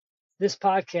this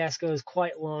podcast goes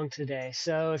quite long today.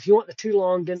 So if you want the too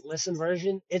long didn't listen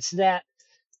version, it's that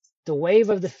the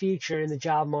wave of the future in the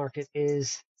job market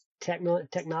is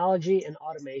technology and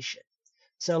automation.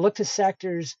 So look to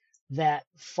sectors that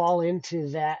fall into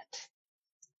that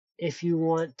if you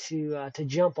want to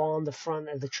jump on the front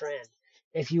of the trend.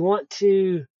 If you want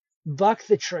to buck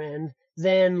the trend,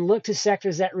 then look to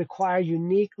sectors that require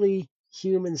uniquely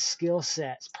human skill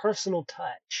sets, personal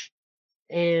touch,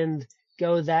 and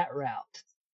go that route.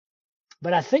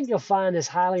 But I think you'll find this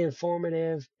highly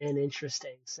informative and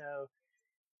interesting. So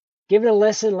give it a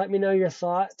listen. Let me know your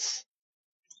thoughts.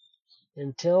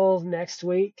 Until next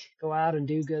week, go out and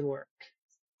do good work.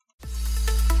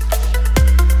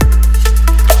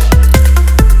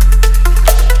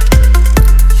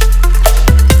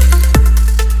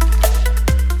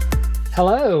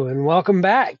 Hello, and welcome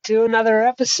back to another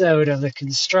episode of the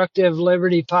Constructive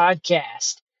Liberty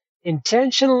Podcast,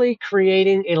 intentionally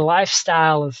creating a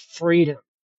lifestyle of freedom.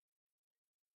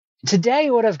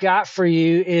 Today, what I've got for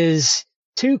you is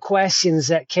two questions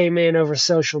that came in over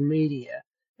social media.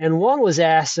 And one was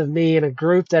asked of me in a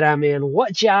group that I'm in,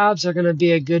 what jobs are going to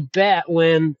be a good bet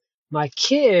when my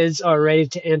kids are ready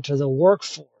to enter the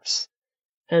workforce?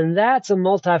 And that's a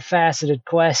multifaceted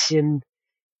question,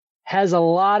 has a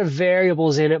lot of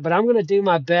variables in it, but I'm going to do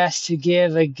my best to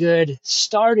give a good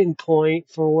starting point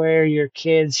for where your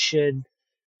kids should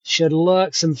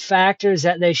look, some factors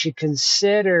that they should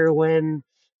consider when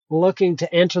looking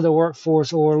to enter the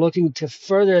workforce or looking to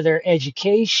further their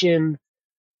education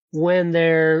when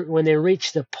they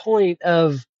reach the point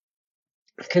of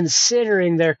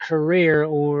considering their career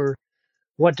or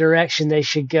what direction they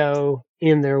should go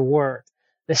in their work.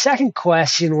 The second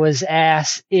question was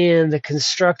asked in the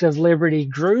Constructive Liberty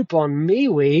group on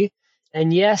MeWe.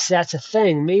 And yes, that's a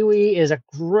thing. MeWe is a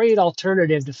great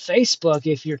alternative to Facebook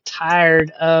if you're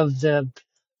tired of the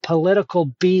political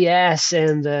BS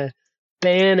and the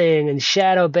banning and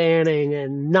shadow banning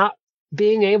and not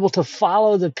being able to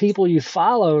follow the people you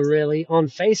follow really on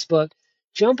Facebook.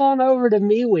 Jump on over to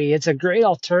MeWe. It's a great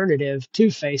alternative to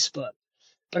Facebook.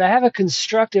 But I have a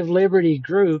Constructive Liberty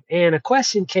group, and a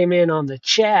question came in on the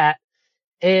chat.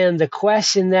 And the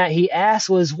question that he asked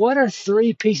was, what are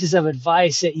 3 pieces of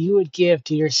advice that you would give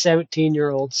to your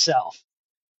 17-year-old self?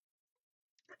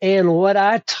 And what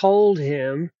I told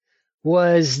him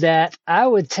was that I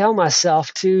would tell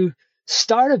myself to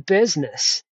start a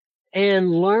business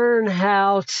and learn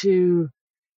how to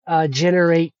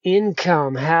generate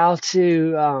income, how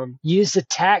to use the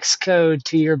tax code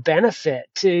to your benefit,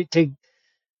 to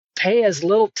pay as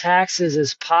little taxes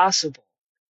as possible.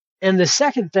 And the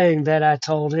second thing that I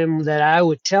told him that I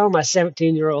would tell my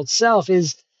 17-year-old self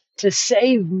is to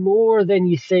save more than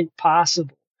you think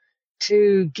possible,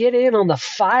 to get in on the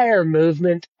FIRE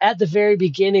movement at the very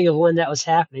beginning of when that was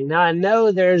happening. Now, I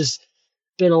know there's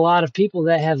been a lot of people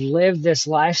that have lived this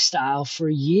lifestyle for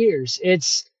years.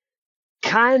 It's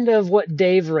kind of what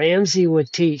Dave Ramsey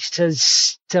would teach,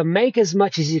 to make as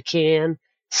much as you can,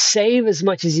 save as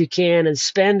much as you can, and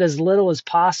spend as little as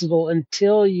possible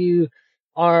until you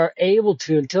are able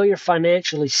to, until you're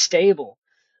financially stable.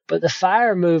 But the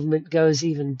FIRE movement goes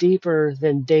even deeper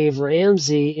than Dave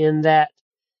Ramsey in that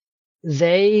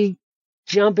they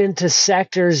jump into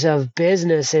sectors of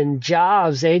business and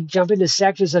jobs. They jump into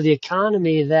sectors of the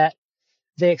economy that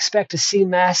they expect to see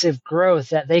massive growth,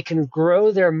 that they can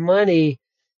grow their money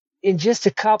in just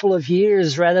a couple of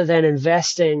years rather than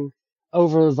investing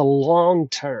over the long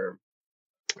term.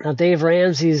 Now, Dave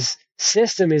Ramsey's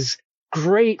system is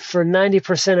great for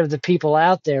 90% of the people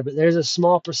out there, but there's a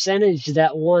small percentage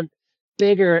that want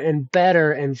bigger and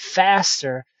better and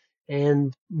faster.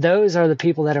 And those are the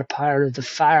people that are part of the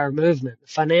FIRE movement.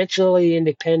 Financially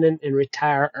independent and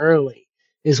retire early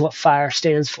is what FIRE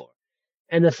stands for.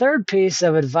 And the third piece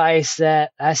of advice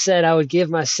that I said I would give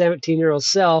my 17-year-old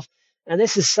self, and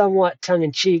this is somewhat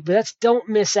tongue-in-cheek, but that's don't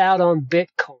miss out on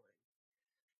Bitcoin.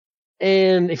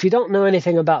 And if you don't know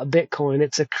anything about Bitcoin,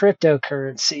 it's a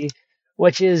cryptocurrency,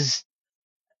 which is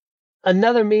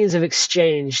another means of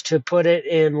exchange, to put it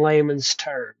in layman's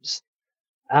terms.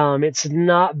 It's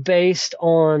not based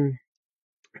on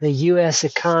the U.S.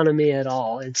 economy at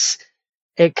all.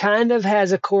 It kind of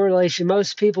has a correlation.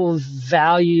 Most people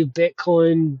value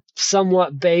Bitcoin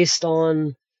somewhat based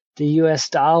on the U.S.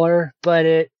 dollar,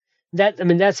 but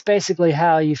that's basically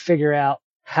how you figure out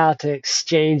how to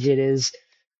exchange it. Is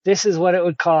this is what it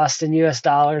would cost in U.S.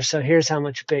 dollars, so here's how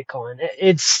much Bitcoin.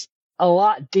 It's a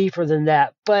lot deeper than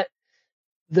that, but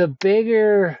the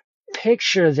bigger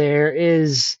picture there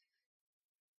is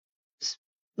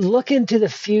look into the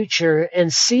future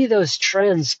and see those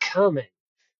trends coming.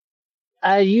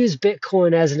 I use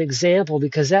Bitcoin as an example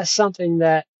because that's something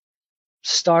that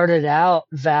started out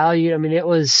valued. I mean, it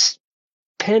was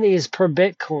pennies per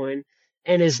Bitcoin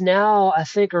and is now, I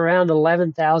think, around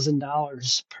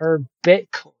 $11,000 per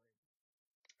Bitcoin.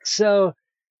 So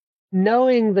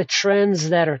knowing the trends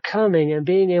that are coming and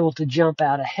being able to jump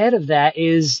out ahead of that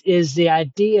is the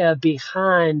idea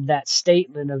behind that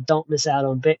statement of don't miss out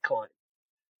on Bitcoin.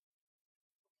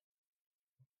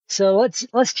 So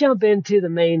let's jump into the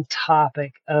main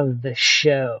topic of the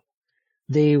show.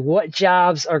 The what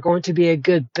jobs are going to be a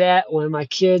good bet when my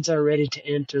kids are ready to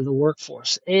enter the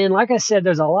workforce. And like I said,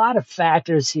 there's a lot of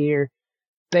factors here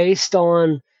based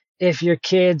on if your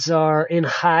kids are in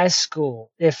high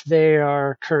school, if they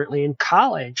are currently in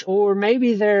college, or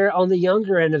maybe they're on the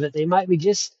younger end of it. They might be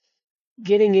just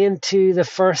getting into the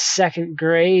first, second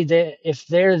grade. That if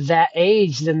they're that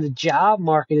age, then the job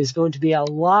market is going to be a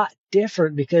lot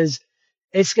different because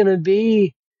it's going to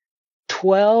be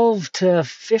 12 to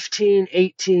 15,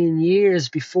 18 years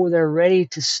before they're ready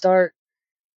to start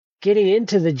getting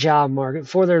into the job market,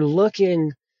 before they're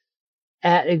looking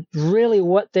at really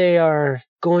what they are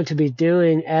going to be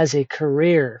doing as a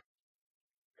career.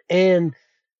 And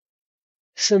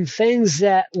some things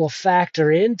that will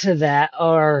factor into that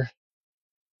are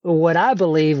what I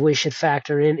believe we should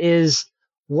factor in is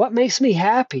what makes me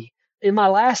happy. In my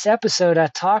last episode, I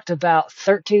talked about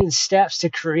 13 steps to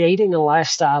creating a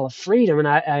lifestyle of freedom. And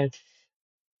I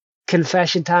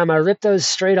confession time, I ripped those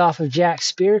straight off of Jack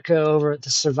Spirko over at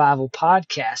the Survival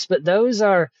Podcast. But those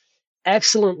are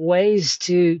excellent ways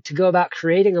to go about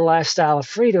creating a lifestyle of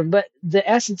freedom. But the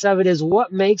essence of it is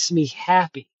what makes me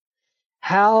happy.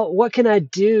 What can I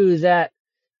do that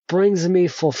brings me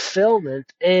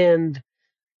fulfillment and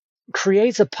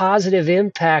creates a positive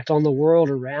impact on the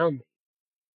world around me?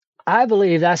 I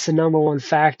believe that's the number one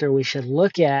factor we should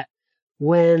look at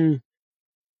when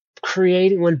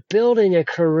building a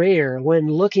career, when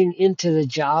looking into the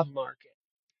job market.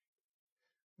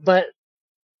 But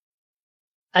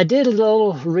I did a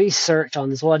little research on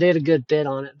this. Well, I did a good bit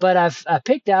on it, but I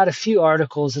picked out a few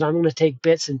articles that I'm going to take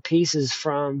bits and pieces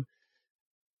from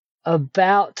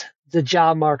about the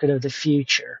job market of the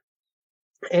future.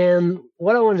 And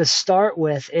what I wanted to start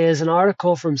with is an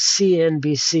article from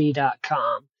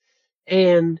CNBC.com.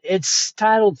 And it's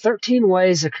titled 13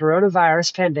 Ways the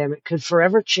Coronavirus Pandemic Could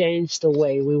Forever Change the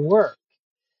Way We Work.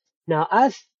 Now,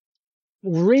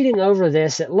 reading over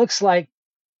this, it looks like,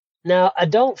 now I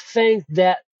don't think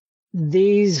that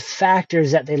these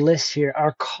factors that they list here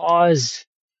are caused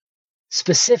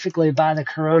specifically by the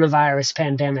coronavirus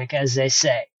pandemic, as they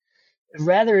say.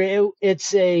 Rather,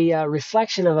 it's a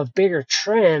reflection of a bigger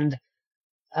trend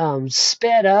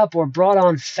sped up or brought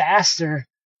on faster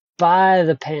by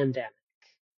the pandemic.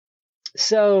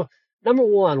 So, number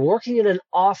one, working in an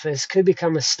office could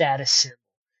become a status symbol.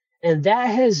 And that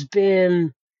has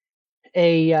been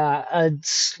a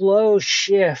slow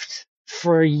shift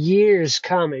for years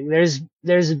coming. There's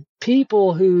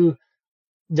people who,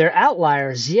 they're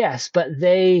outliers, yes, but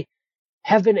they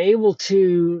have been able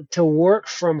to work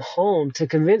from home, to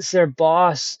convince their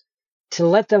boss to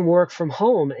let them work from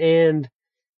home, and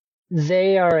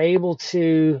they are able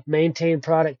to maintain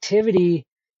productivity,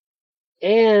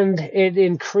 and it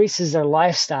increases their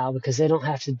lifestyle because they don't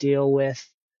have to deal with,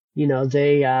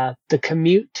 the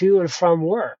commute to and from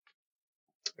work.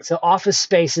 So office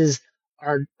spaces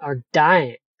are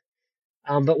dying,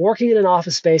 but working in an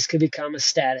office space could become a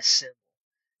status symbol.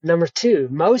 Number two,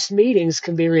 most meetings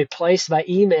can be replaced by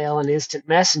email and instant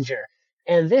messenger.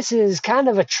 And this is kind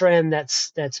of a trend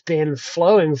that's been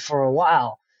flowing for a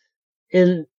while.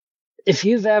 And if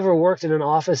you've ever worked in an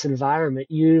office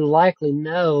environment, you likely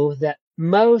know that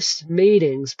most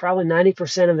meetings, probably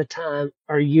 90% of the time,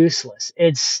 are useless.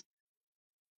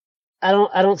 I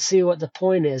don't see what the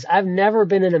point is. I've never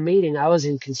been in a meeting. I was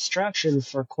in construction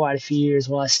for quite a few years.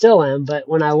 Well, I still am, but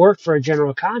when I worked for a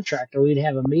general contractor, we'd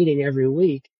have a meeting every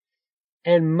week.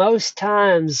 And most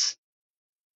times,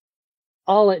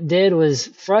 all it did was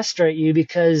frustrate you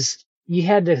because you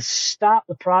had to stop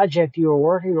the project you were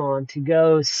working on to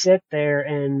go sit there,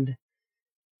 and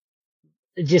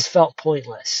it just felt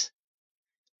pointless.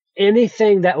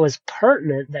 Anything that was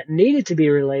pertinent that needed to be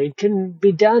relayed can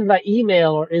be done by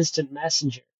email or instant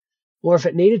messenger. Or if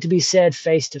it needed to be said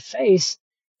face to face,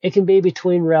 it can be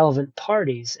between relevant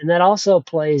parties. And that also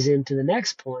plays into the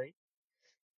next point,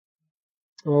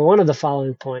 or one of the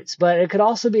following points, but it could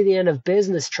also be the end of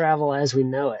business travel as we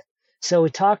know it. So we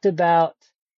talked about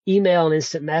email and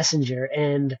instant messenger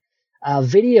and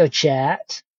video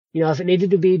chat. If it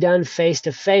needed to be done face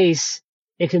to face,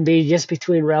 it can be just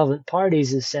between relevant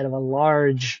parties instead of a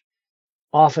large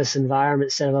office environment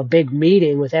instead of a big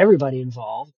meeting with everybody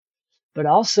involved. But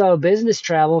also business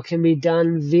travel can be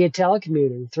done via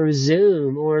telecommuting through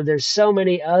Zoom, or there's so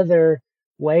many other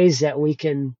ways that we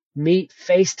can meet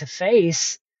face to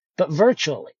face, but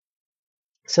virtually.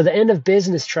 So the end of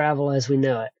business travel as we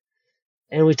know it.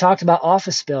 And we talked about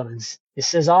office buildings. It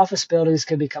says office buildings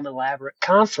could become elaborate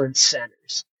conference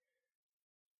centers.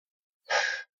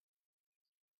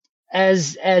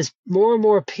 As more and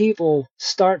more people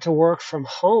start to work from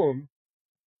home,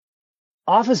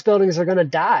 office buildings are going to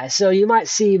die. So you might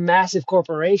see massive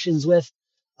corporations with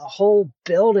a whole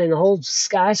building, a whole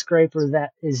skyscraper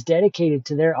that is dedicated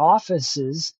to their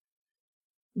offices,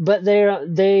 but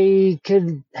they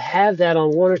could have that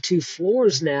on one or two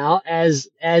floors now as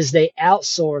they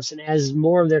outsource and as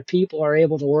more of their people are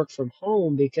able to work from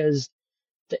home because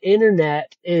the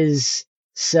internet is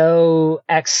so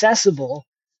accessible.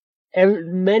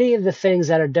 Many of the things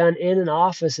that are done in an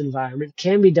office environment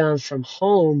can be done from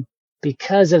home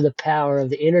because of the power of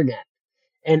the internet.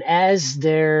 And as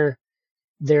their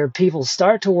people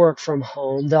start to work from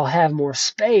home, they'll have more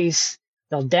space,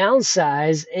 they'll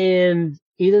downsize, and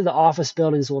either the office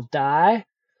buildings will die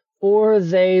or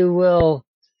they will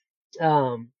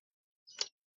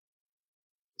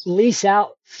lease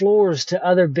out floors to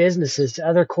other businesses, to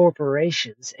other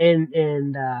corporations.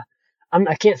 And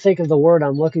I can't think of the word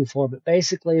I'm looking for, but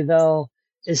basically they'll,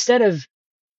 instead of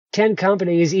 10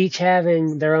 companies each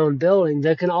having their own building,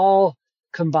 they can all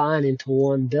combine into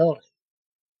one building.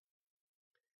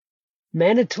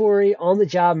 Mandatory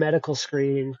on-the-job medical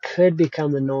screening could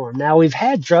become the norm. Now, we've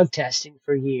had drug testing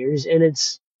for years, and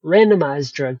it's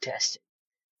randomized drug testing.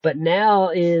 But now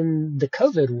in the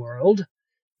COVID world,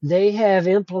 they have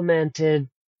implemented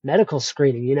medical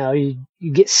screening. You know, you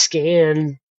get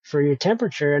scanned for your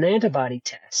temperature and antibody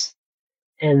tests.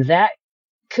 And that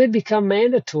could become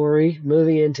mandatory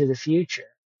moving into the future.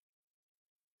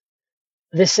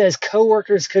 This says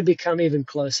coworkers could become even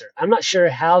closer. I'm not sure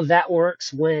how that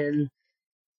works when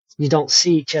you don't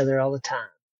see each other all the time.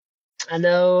 I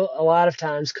know a lot of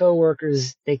times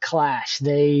coworkers, they clash.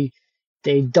 They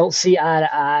don't see eye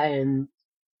to eye, and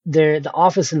the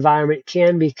office environment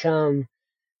can become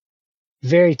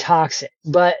very toxic.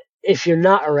 But if you're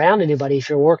not around anybody, if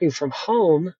you're working from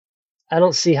home, I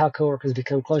don't see how coworkers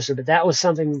become closer. But that was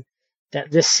something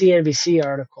that this CNBC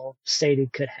article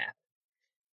stated could happen.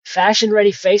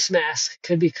 Fashion-ready face masks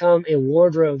could become a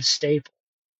wardrobe staple.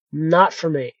 Not for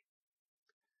me.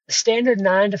 The standard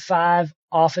 9 to 5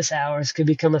 office hours could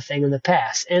become a thing of the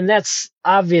past. And that's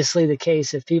obviously the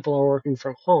case if people are working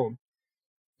from home.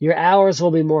 Your hours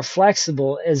will be more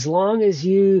flexible as long as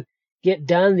you get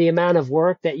done the amount of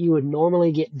work that you would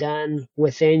normally get done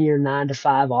within your 9 to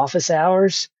 5 office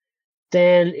hours.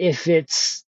 Then if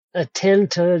it's a 10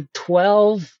 to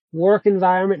 12 work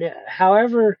environment,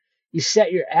 however you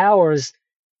set your hours,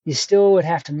 you still would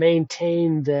have to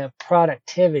maintain the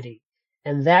productivity.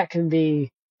 And that can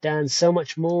be done so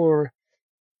much more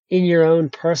in your own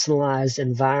personalized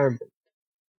environment.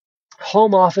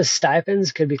 Home office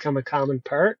stipends could become a common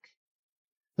perk.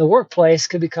 The workplace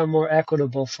could become more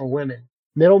equitable for women.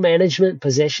 Middle management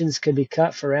positions could be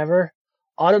cut forever.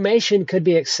 Automation could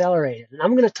be accelerated. And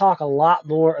I'm going to talk a lot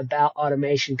more about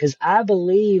automation because I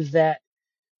believe that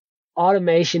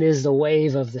automation is the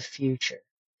wave of the future.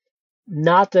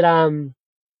 Not that I'm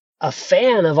a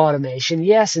fan of automation,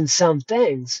 yes, in some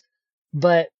things,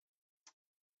 but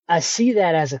I see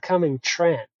that as a coming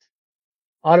trend.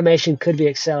 Automation could be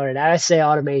accelerated. I say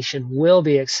automation will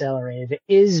be accelerated. It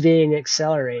is being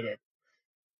accelerated.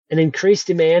 An increased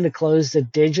demand to close the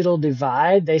digital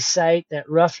divide. They cite that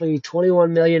roughly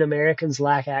 21 million Americans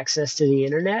lack access to the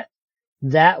internet.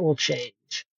 That will change.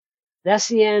 That's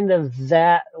the end of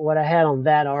that, what I had on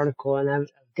that article, and I've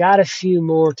got a few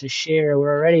more to share.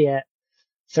 We're already at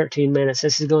 13 minutes.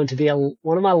 This is going to be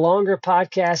one of my longer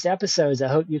podcast episodes. I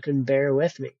hope you can bear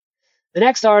with me. The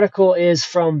next article is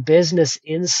from Business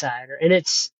Insider, and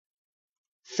it's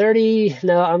 30.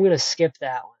 No, I'm going to skip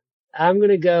that one. I'm going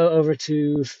to go over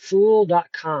to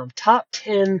Fool.com, top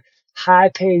 10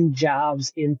 high-paying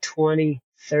jobs in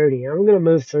 2030. I'm going to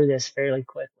move through this fairly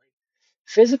quickly.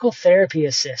 Physical therapy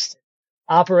assistant,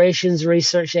 operations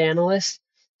research analyst,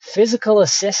 physical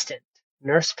assistant,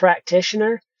 nurse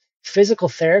practitioner, physical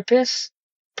therapist,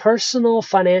 personal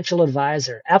financial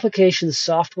advisor, applications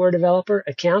software developer,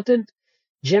 accountant,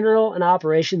 general and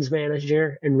operations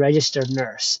manager, and registered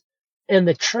nurse. And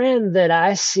the trend that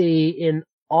I see in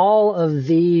all of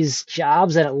these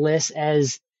jobs that it lists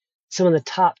as some of the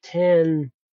top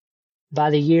 10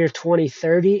 by the year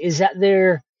 2030 is that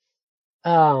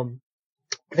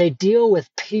they deal with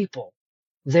people.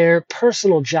 They're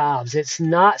personal jobs. It's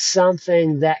not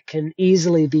something that can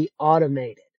easily be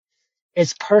automated.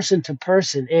 It's person to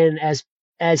person. And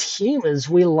as humans,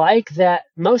 we like that.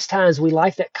 Most times we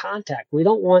like that contact. We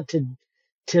don't want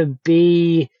to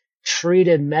be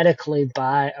treated medically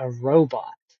by a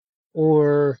robot,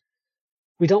 or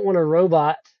we don't want a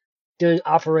robot doing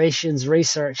operations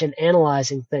research and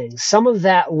analyzing things. Some of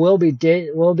that will be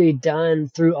done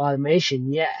through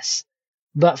automation, yes.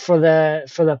 But for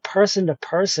the person to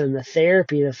person, the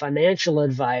therapy, the financial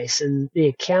advice, and the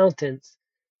accountants,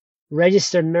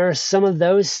 registered nurse, some of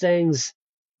those things,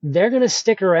 they're going to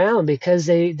stick around because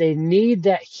they need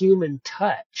that human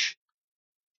touch.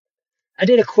 I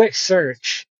did a quick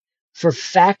search for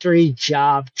factory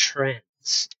job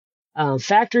trends.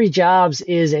 Factory jobs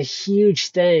is a huge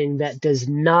thing that does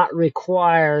not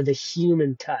require the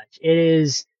human touch.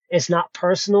 It's not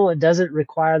personal. It doesn't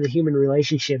require the human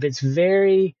relationship. It's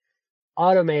very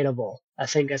automatable. I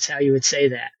think that's how you would say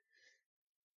that.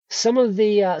 Some of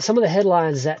the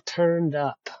headlines that turned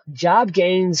up: job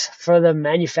gains for the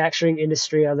manufacturing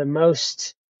industry are the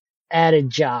most added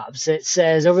jobs. It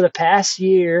says over the past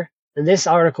year, and this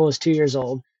article is 2 years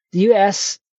old, the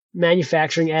U.S.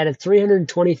 manufacturing added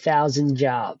 320,000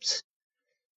 jobs.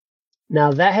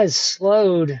 Now that has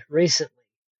slowed recently.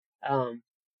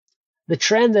 The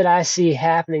trend that I see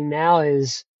happening now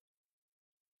is,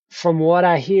 from what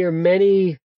I hear,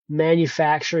 many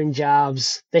manufacturing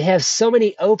jobs, they have so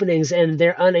many openings and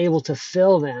they're unable to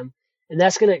fill them. And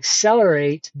that's going to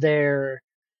accelerate their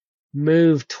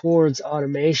move towards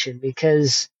automation,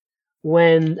 because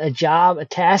when a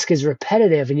task is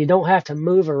repetitive and you don't have to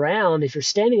move around, if you're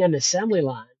standing on an assembly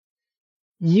line,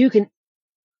 you can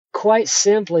quite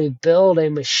simply build a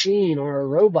machine or a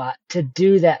robot to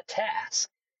do that task.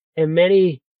 And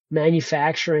many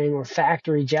manufacturing or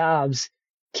factory jobs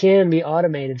can be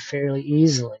automated fairly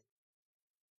easily.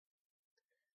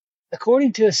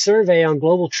 According to a survey on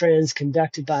global trends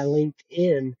conducted by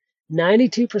LinkedIn,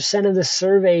 92% of the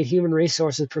surveyed human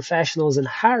resources professionals and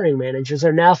hiring managers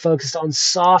are now focused on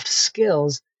soft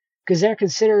skills because they're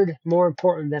considered more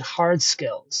important than hard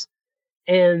skills.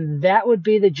 And that would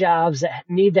be the jobs that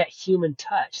need that human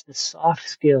touch, the soft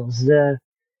skills,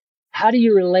 how do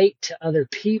you relate to other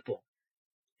people?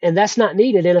 And that's not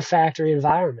needed in a factory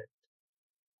environment.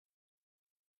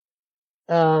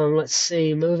 Let's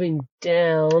see, moving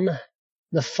down,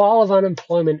 the fall of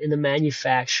unemployment in the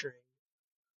manufacturing.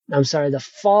 The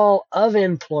fall of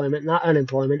employment, not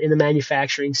unemployment, in the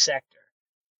manufacturing sector.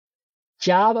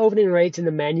 Job opening rates in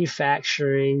the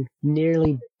manufacturing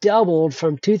nearly doubled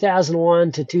from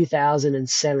 2001 to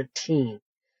 2017.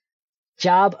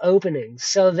 Job openings.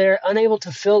 So they're unable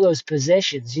to fill those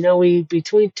positions.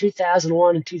 Between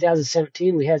 2001 and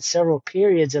 2017, we had several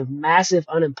periods of massive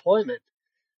unemployment,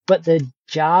 but the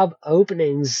job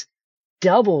openings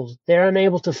doubled. They're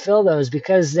unable to fill those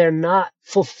because they're not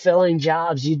fulfilling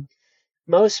jobs.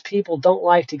 Most people don't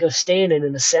like to go stand in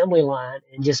an assembly line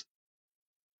and just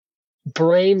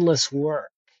brainless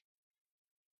work.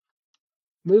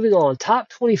 Moving on, top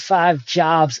 25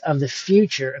 jobs of the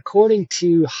future according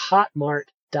to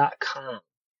Hotmart.com.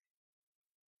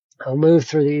 I'll move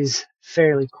through these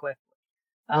fairly quickly.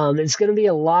 It's going to be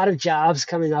a lot of jobs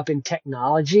coming up in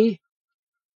technology.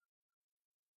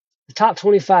 The top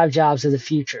 25 jobs of the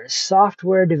future: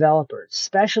 software developers,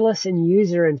 specialists in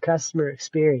user and customer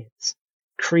experience,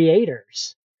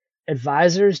 creators,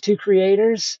 advisors to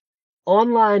creators,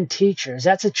 online teachers.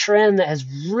 That's a trend that has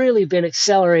really been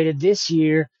accelerated this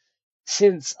year,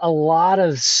 since a lot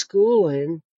of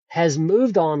schooling has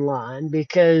moved online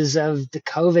because of the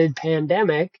COVID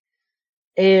pandemic,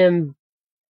 and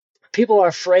people are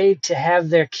afraid to have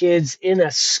their kids in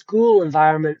a school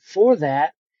environment for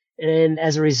that. And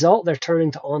as a result, they're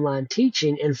turning to online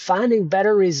teaching and finding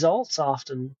better results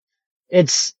often.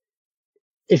 If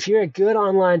you're a good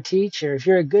online teacher, if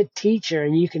you're a good teacher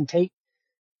and you can take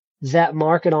that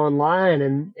market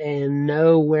online and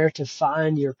know where to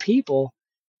find your people,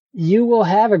 you will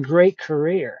have a great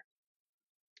career.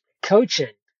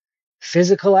 Coaching,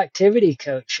 physical activity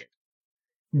coaching,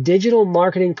 digital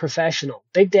marketing professional,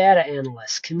 big data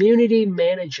analyst, community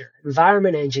manager,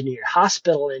 environment engineer,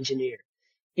 hospital engineer,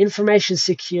 information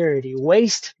security,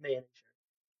 waste manager,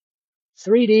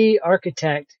 3D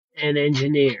architect and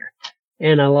engineer.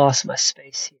 And I lost my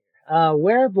space here.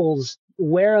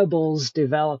 Wearables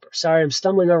developer. Sorry, I'm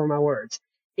stumbling over my words.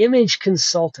 Image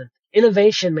consultant,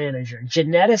 innovation manager,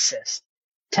 geneticist,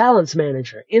 talents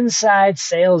manager, inside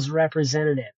sales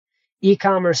representative,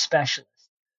 e-commerce specialist,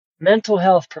 mental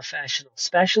health professional,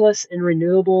 specialist in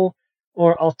renewable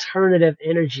or alternative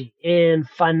energy, and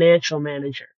financial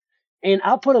manager. And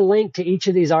I'll put a link to each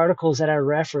of these articles that I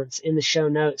reference in the show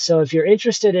notes. So if you're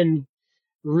interested in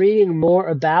reading more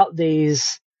about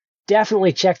these,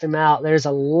 definitely check them out. There's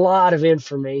a lot of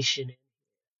information.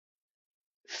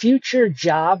 Future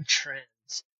job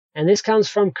trends. And this comes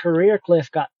from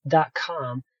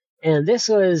careercliff.com. And this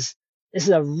is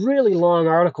a really long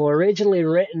article, originally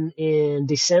written in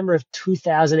December of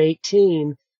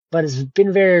 2018, but has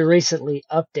been very recently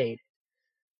updated.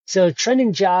 So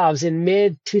trending jobs in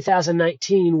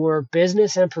mid-2019 were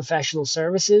business and professional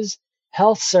services,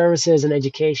 health services and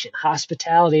education,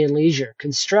 hospitality and leisure,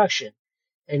 construction,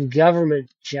 and government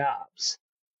jobs.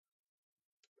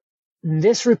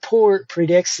 This report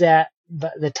predicts that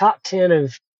the top 10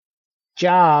 of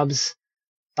jobs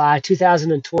by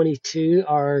 2022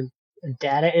 are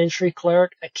data entry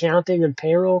clerk, accounting and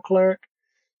payroll clerk,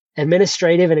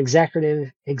 administrative and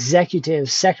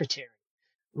executive secretary,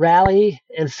 rally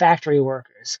and factory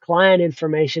workers, client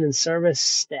information and service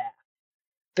staff,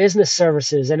 business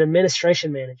services and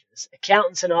administration managers,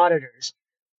 accountants and auditors,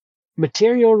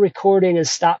 material recording and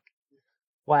stock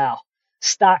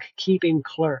keeping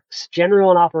clerks, general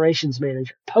and operations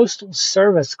manager, postal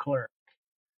service clerk.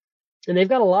 And they've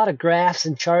got a lot of graphs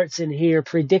and charts in here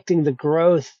predicting the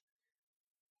growth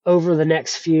over the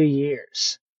next few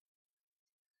years.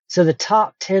 So the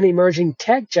top 10 emerging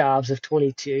tech jobs of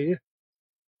 22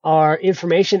 are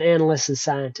information analysts and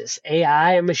scientists,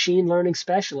 AI and machine learning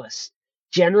specialists,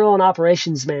 general and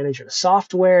operations manager,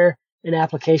 software and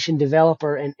application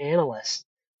developer and analyst,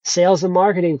 sales and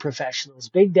marketing professionals,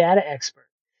 big data expert,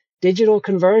 digital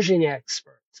conversion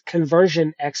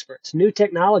experts, new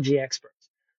technology experts,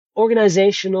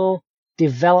 organizational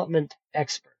development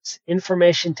experts,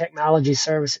 information technology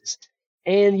services.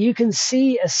 And you can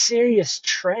see a serious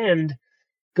trend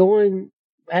going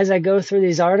as I go through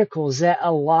these articles that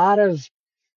a lot of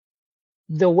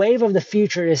the wave of the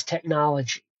future is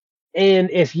technology.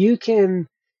 And if you can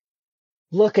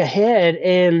look ahead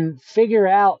and figure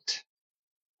out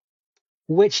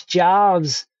which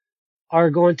jobs are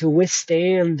going to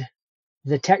withstand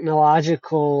the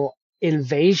technological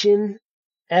invasion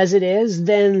as it is,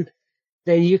 then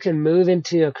you can move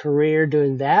into a career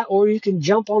doing that, or you can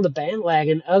jump on the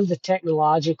bandwagon of the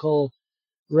technological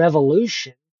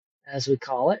revolution, as we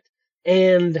call it,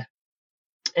 and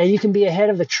you can be ahead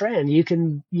of the trend. You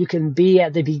can be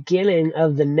at the beginning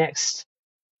of the next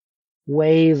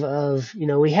wave of,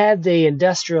 we had the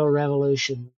Industrial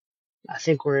Revolution. I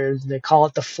think they call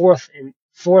it the fourth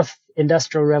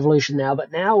Industrial Revolution now,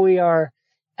 but now we are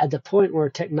at the point where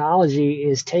technology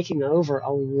is taking over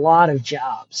a lot of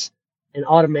jobs, and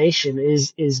automation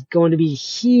is going to be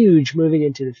huge moving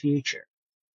into the future.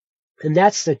 And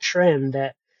that's the trend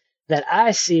that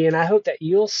I see, and I hope that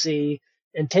you'll see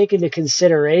and take into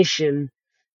consideration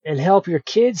and help your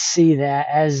kids see that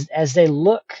as they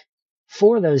look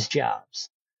for those jobs.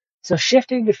 So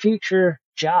shifting to future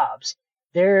jobs,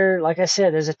 like I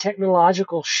said, there's a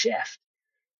technological shift.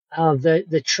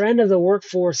 The trend of the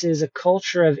workforce is a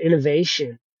culture of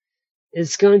innovation.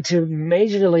 It's going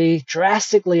to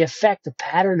drastically affect the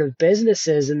pattern of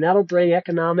businesses, and that'll bring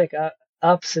economic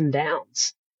ups and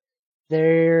downs.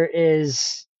 There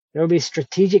will be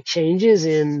strategic changes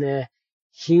in the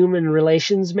human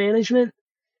relations management,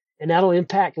 and that'll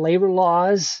impact labor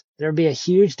laws. There'll be a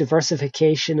huge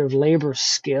diversification of labor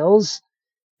skills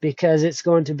because it's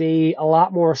going to be a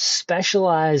lot more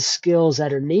specialized skills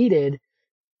that are needed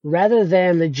rather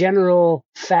than the general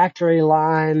factory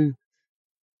line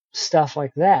stuff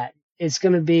like that. It's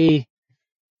going to be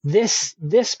this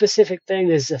specific thing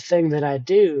is the thing that I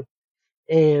do,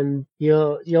 and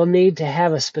you'll need to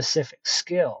have a specific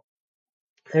skill.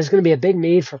 There's going to be a big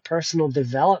need for personal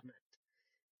development.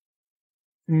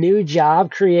 New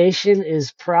job creation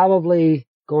is probably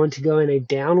going to go in a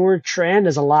downward trend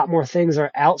as a lot more things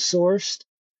are outsourced.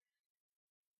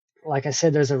 Like I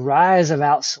said, there's a rise of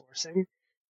outsourcing.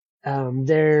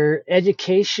 Their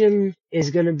education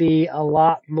is going to be a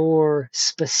lot more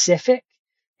specific,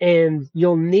 and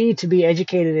you'll need to be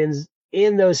educated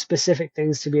in those specific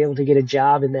things to be able to get a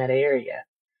job in that area.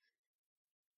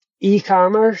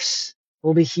 E-commerce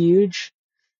will be huge.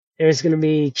 There's going to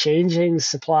be changing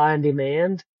supply and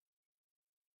demand,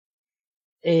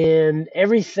 and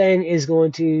everything is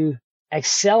going to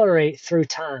accelerate through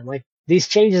time. Like, these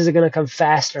changes are going to come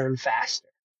faster and faster.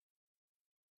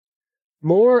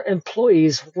 More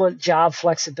employees want job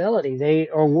flexibility,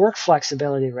 or work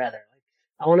flexibility rather.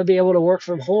 I want to be able to work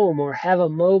from home or have a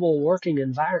mobile working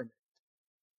environment.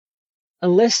 A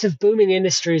list of booming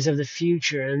industries of the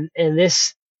future, and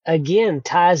this again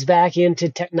ties back into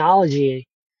technology.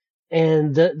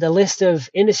 And the list of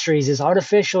industries is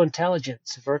artificial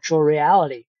intelligence, virtual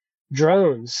reality,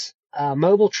 drones,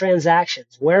 mobile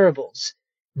transactions, wearables,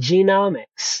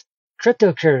 genomics,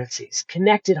 cryptocurrencies,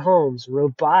 connected homes,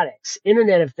 robotics,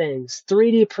 Internet of Things,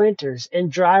 3D printers,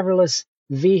 and driverless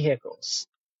vehicles.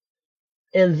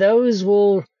 And those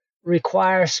will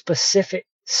require specific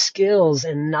skills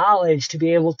and knowledge to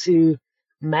be able to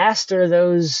master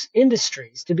those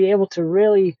industries, to be able to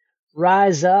really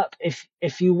rise up.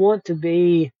 If you want to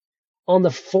be on the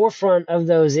forefront of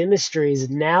those industries,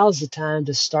 now's the time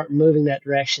to start moving that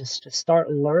direction, to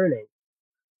start learning.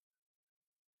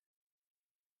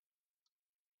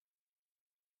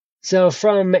 So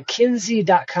from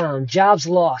McKinsey.com, jobs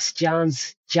lost,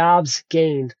 jobs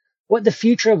gained. What the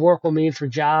future of work will mean for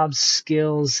jobs,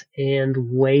 skills,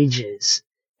 and wages.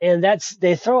 And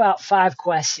they throw out 5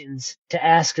 questions to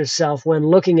ask yourself when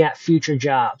looking at future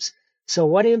jobs. So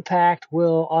what impact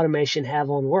will automation have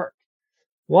on work?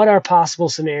 What are possible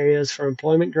scenarios for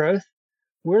employment growth?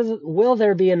 Will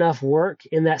there be enough work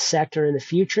in that sector in the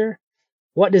future?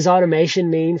 What does automation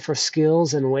mean for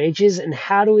skills and wages? And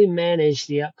how do we manage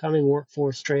the upcoming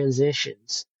workforce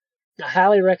transitions? I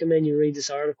highly recommend you read this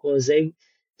article, as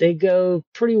they go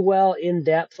pretty well in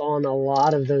depth on a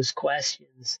lot of those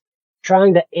questions,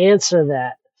 trying to answer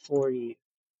that for you.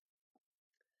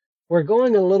 We're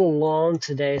going a little long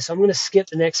today, so I'm going to skip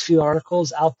the next few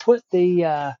articles. I'll put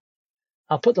the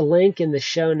link in the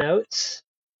show notes.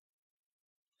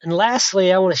 And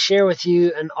lastly, I want to share with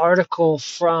you an article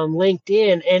from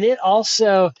LinkedIn, and it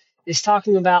also is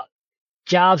talking about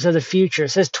jobs of the future. It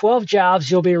says 12 jobs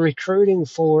you'll be recruiting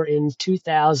for in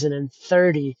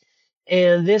 2030.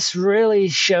 And this really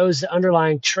shows the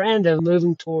underlying trend of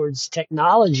moving towards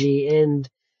technology and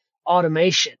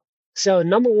automation. So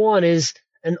number 1 is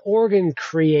an organ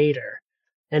creator,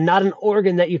 and not an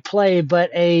organ that you play,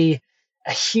 but a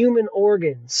human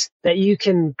organs that you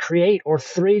can create or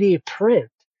 3D print.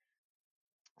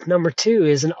 Number 2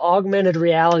 is an augmented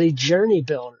reality journey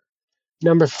builder.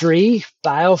 Number 3,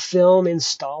 biofilm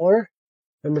installer.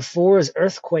 Number 4 is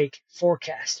earthquake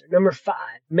forecaster. Number 5,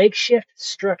 makeshift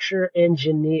structure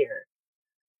engineer.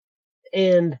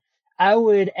 And I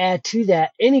would add to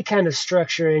that any kind of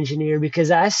structure engineer, because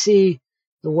I see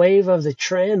the wave of the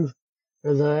trend,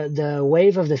 or the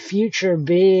wave of the future,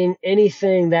 being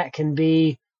anything that can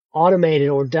be automated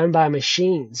or done by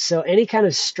machines. So any kind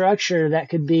of structure that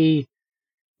could be,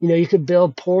 you could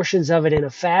build portions of it in a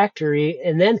factory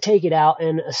and then take it out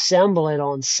and assemble it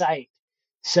on site.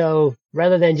 So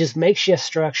rather than just makeshift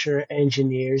structure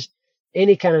engineers,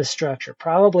 any kind of structure,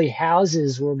 probably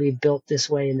houses will be built this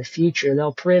way in the future.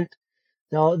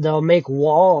 They'll make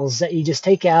walls that you just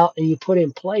take out and you put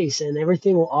in place, and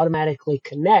everything will automatically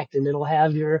connect, and it'll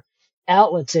have your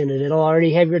outlets in it. It'll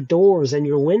already have your doors and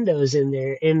your windows in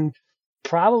there, and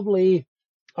probably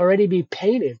already be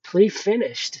painted,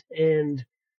 pre-finished. And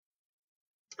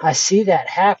I see that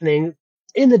happening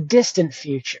in the distant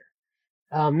future.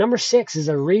 Number 6 is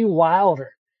a rewilder,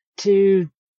 to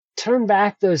turn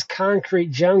back those concrete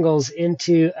jungles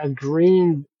into a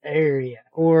green area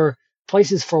or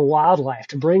places for wildlife,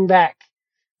 to bring back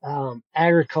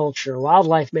agriculture,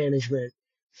 wildlife management,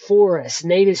 forests,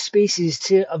 native species,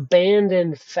 to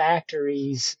abandoned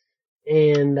factories,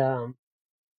 and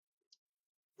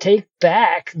take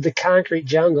back the concrete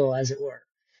jungle, as it were.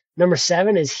 Number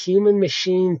 7 is human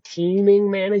machine teaming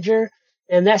manager.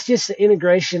 And that's just the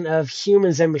integration of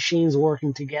humans and machines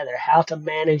working together, how to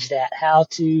manage that, how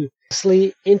to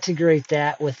integrate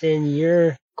that within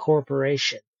your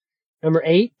corporation. Number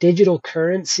 8, digital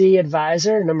currency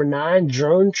advisor. Number 9,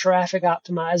 drone traffic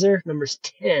optimizer. Number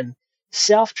 10,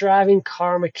 self-driving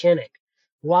car mechanic.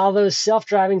 While those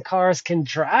self-driving cars can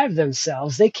drive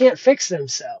themselves, they can't fix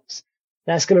themselves.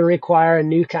 That's going to require a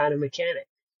new kind of mechanic.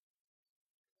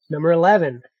 Number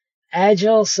 11,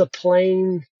 agile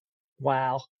supply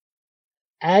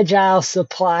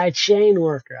chain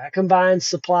worker. I combined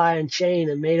supply and chain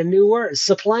and made a new word,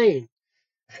 supplying.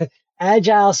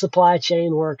 Agile supply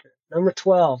chain worker. Number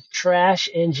 12, trash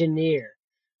engineer,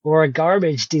 or a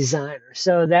garbage designer.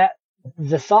 So that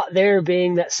the thought there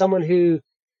being that someone who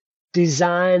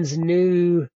designs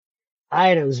new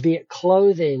items, be it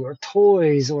clothing or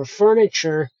toys or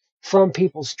furniture, from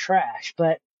people's trash.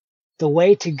 But the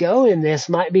way to go in this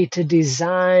might be to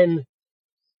design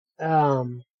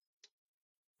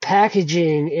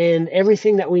packaging and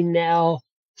everything that we now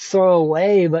throw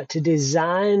away, but to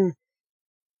design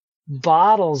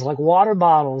bottles like water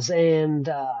bottles and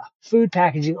food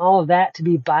packaging, all of that, to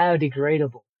be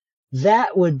biodegradable.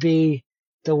 That would be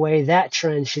the way that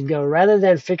trend should go, rather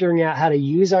than figuring out how to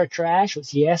use our trash,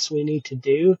 which yes, we need to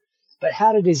do, but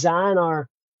how to design our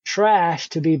trash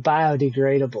to be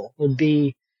biodegradable would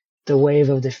be the wave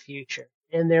of the future.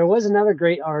 And there was another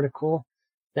great article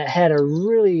that had a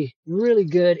really, really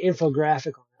good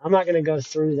infographic on it. I'm not going to go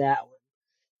through that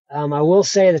one. I will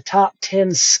say the top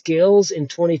 10 skills in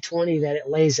 2020 that it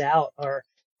lays out are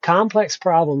complex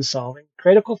problem solving,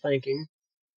 critical thinking,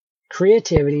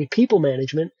 creativity, people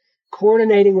management,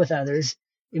 coordinating with others,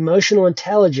 emotional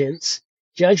intelligence,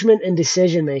 judgment and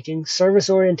decision making, service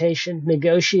orientation,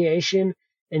 negotiation,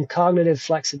 and cognitive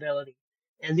flexibility.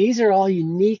 And these are all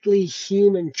uniquely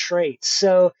human traits.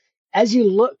 So as you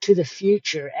look to the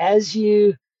future, as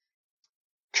you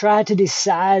try to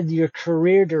decide your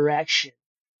career direction,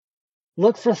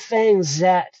 look for things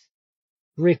that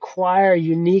require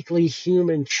uniquely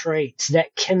human traits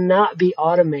that cannot be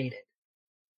automated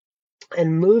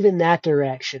and move in that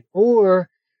direction. Or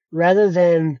rather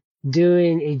than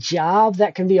doing a job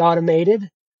that can be automated,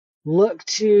 look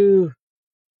to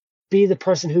be the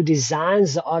person who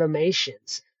designs the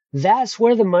automations. That's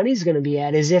where the money's going to be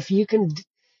at, is if you can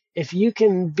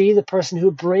be the person who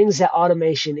brings that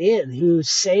automation in, who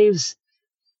saves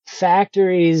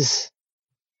factories.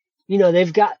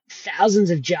 They've got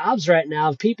thousands of jobs right now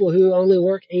of people who only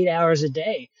work 8 hours a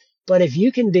day. But if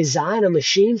you can design a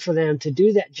machine for them to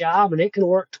do that job and it can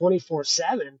work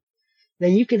 24/7,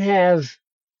 then you can have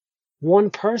one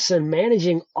person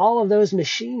managing all of those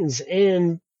machines,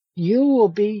 and you'll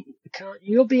be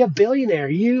a billionaire.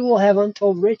 You will have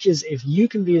untold riches if you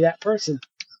can be that person.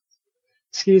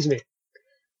 Excuse me.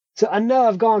 So I know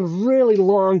I've gone really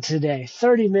long today,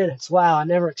 30 minutes. Wow, I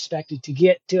never expected to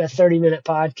get to a 30-minute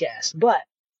podcast. But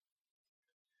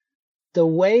the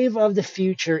wave of the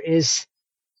future is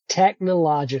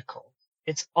technological.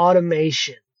 It's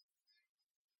automation.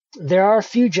 There are a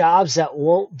few jobs that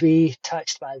won't be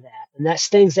touched by that. And that's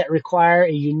things that require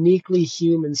a uniquely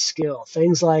human skill.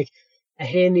 Things like a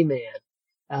handyman,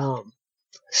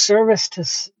 service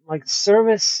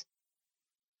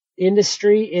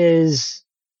industry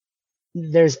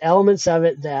there's elements of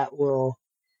it that will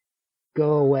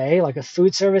go away. Like a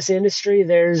food service industry,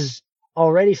 there's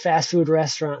already fast food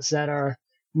restaurants that are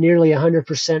nearly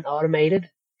 100% automated.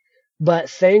 But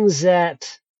things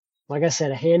that, like I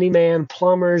said, a handyman,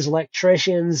 plumbers,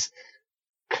 electricians,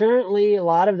 currently a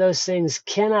lot of those things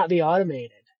cannot be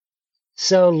automated.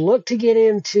 So look to get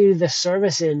into the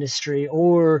service industry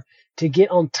or to get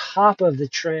on top of the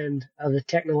trend of the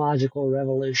technological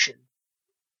revolution.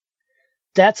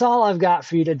 That's all I've got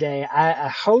for you today. I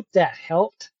hope that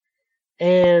helped.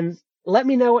 And let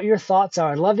me know what your thoughts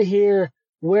are. I'd love to hear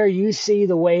where you see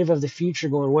the wave of the future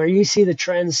going, where you see the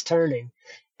trends turning.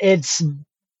 It's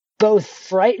both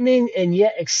frightening and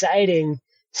yet exciting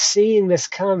seeing this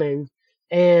coming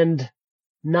and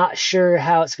not sure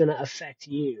how it's going to affect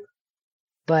you.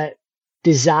 But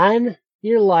design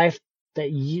your life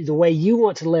the way you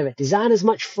want to live it. Design as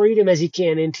much freedom as you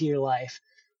can into your life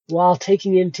while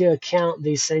taking into account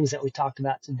these things that we talked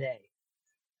about today.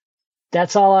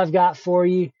 That's all I've got for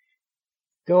you.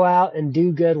 Go out and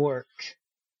do good work.